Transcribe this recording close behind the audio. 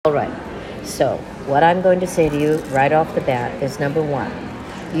All right. So, what I'm going to say to you right off the bat is number one,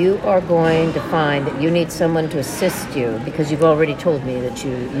 you are going to find that you need someone to assist you because you've already told me that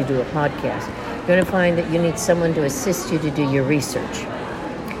you do a podcast. You're going to find that you need someone to assist you to do your research.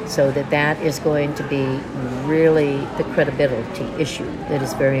 So that is going to be really the credibility issue that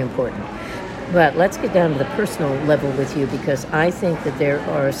is very important. But let's get down to the personal level with you, because I think that there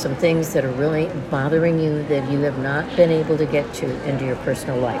are some things that are really bothering you that you have not been able to get to into your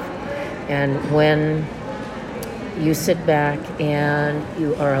personal life. And when you sit back and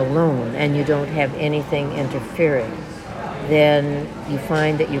you are alone and you don't have anything interfering, then you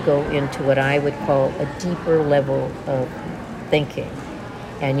find that you go into what I would call a deeper level of thinking.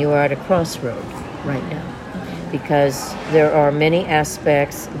 And you are at a crossroad right now, because there are many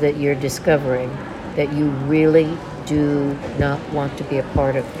aspects that you're discovering that you really do not want to be a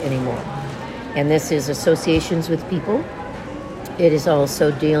part of anymore. And this is associations with people. It is also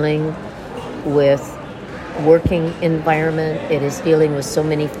dealing with working environment. It is dealing with so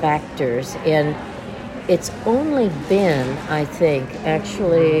many factors. And it's only been, I think,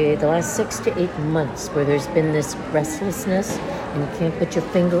 actually the last 6 to 8 months where there's been this restlessness and you can't put your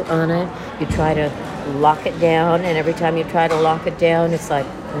finger on it. You try to lock it down, and every time you try to lock it down, it's like,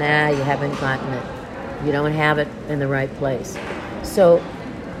 nah, you haven't gotten it. You don't have it in the right place. So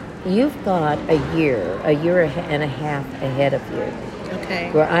you've got a year and a half ahead of you.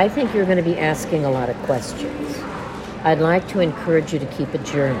 Okay. Where I think you're going to be asking a lot of questions. I'd like to encourage you to keep a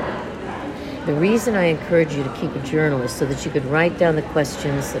journal. The reason I encourage you to keep a journal is so that you could write down the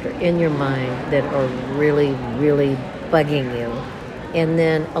questions that are in your mind that are really, really bugging you, and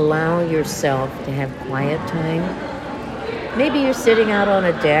then allow yourself to have quiet time. Maybe you're sitting out on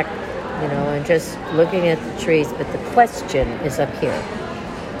a deck, and just looking at the trees, but the question is up here.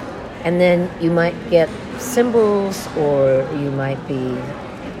 And then you might get symbols, or you might be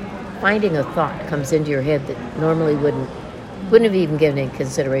finding a thought comes into your head that normally wouldn't have even given any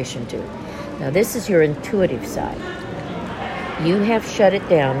consideration to. Now, this is your intuitive side. You have shut it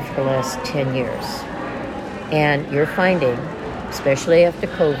down for the last 10 years. And you're finding, especially after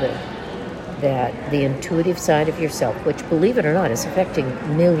COVID, that the intuitive side of yourself, which, believe it or not, is affecting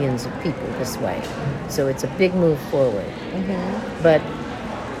millions of people this way. So it's a big move forward. Mm-hmm. But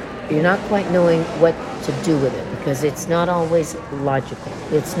you're not quite knowing what to do with it, because it's not always logical.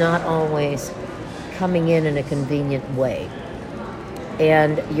 It's not always coming in a convenient way.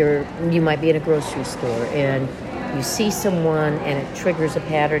 And you might be in a grocery store and you see someone and it triggers a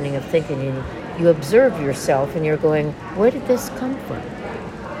patterning of thinking, and you observe yourself and you're going, where did this come from?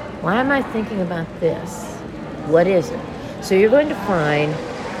 Why am I thinking about this? What is it? So you're going to find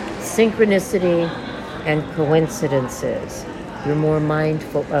synchronicity and coincidences. You're more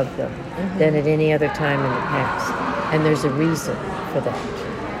mindful of them than at any other time in the past. And there's a reason for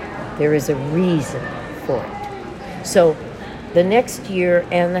that. There is a reason for it. So the next year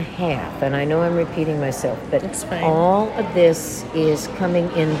and a half, and I know I'm repeating myself, but all of this is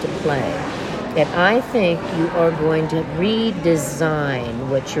coming into play. And I think you are going to redesign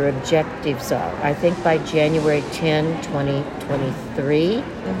what your objectives are. I think by January 10, 2023,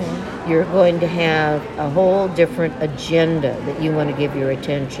 you're going to have a whole different agenda that you want to give your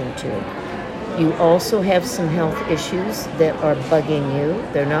attention to. You also have some health issues that are bugging you.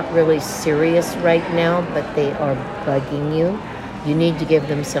 They're not really serious right now, but they are bugging you. You need to give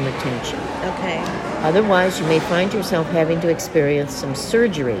them some attention. Okay. Otherwise, you may find yourself having to experience some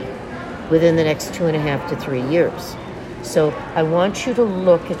surgery within the next 2.5 to 3 years. So I want you to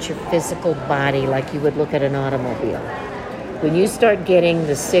look at your physical body like you would look at an automobile. When you start getting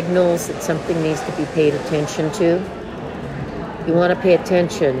the signals that something needs to be paid attention to, you want to pay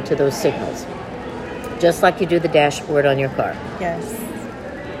attention to those signals. Just like you do the dashboard on your car. Yes.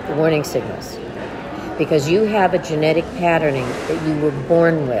 The warning signals. Because you have a genetic patterning that you were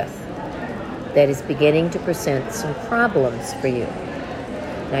born with that is beginning to present some problems for you.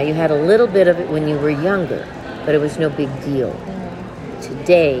 Now, you had a little bit of it when you were younger, but it was no big deal.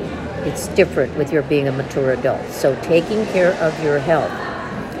 Today, it's different with your being a mature adult. So taking care of your health,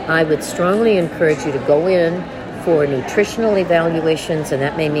 I would strongly encourage you to go in for nutritional evaluations, and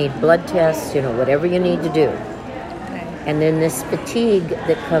that may mean blood tests, whatever you need to do. And then this fatigue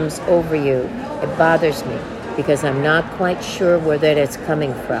that comes over you, it bothers me because I'm not quite sure where that is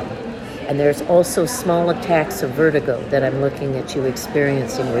coming from. And there's also small attacks of vertigo that I'm looking at you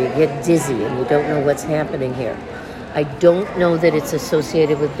experiencing, where you get dizzy and you don't know what's happening here. I don't know that it's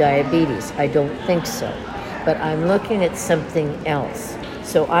associated with diabetes. I don't think so. But I'm looking at something else.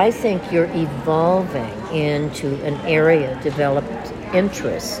 So I think you're evolving into an area of developed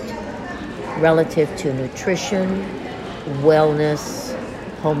interest relative to nutrition, wellness,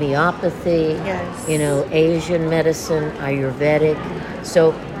 homeopathy, Yes. Asian medicine, Ayurvedic.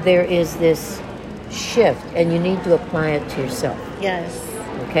 So there is this shift, and you need to apply it to yourself. Yes.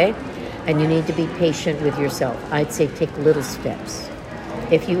 Okay? And you need to be patient with yourself. I'd say take little steps.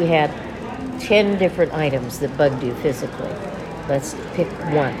 If you had 10 different items that bugged you physically, let's pick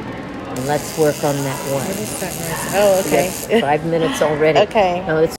one. And let's work on that one. What is that noise? Oh, okay. Yes, 5 minutes already. Okay. No, it's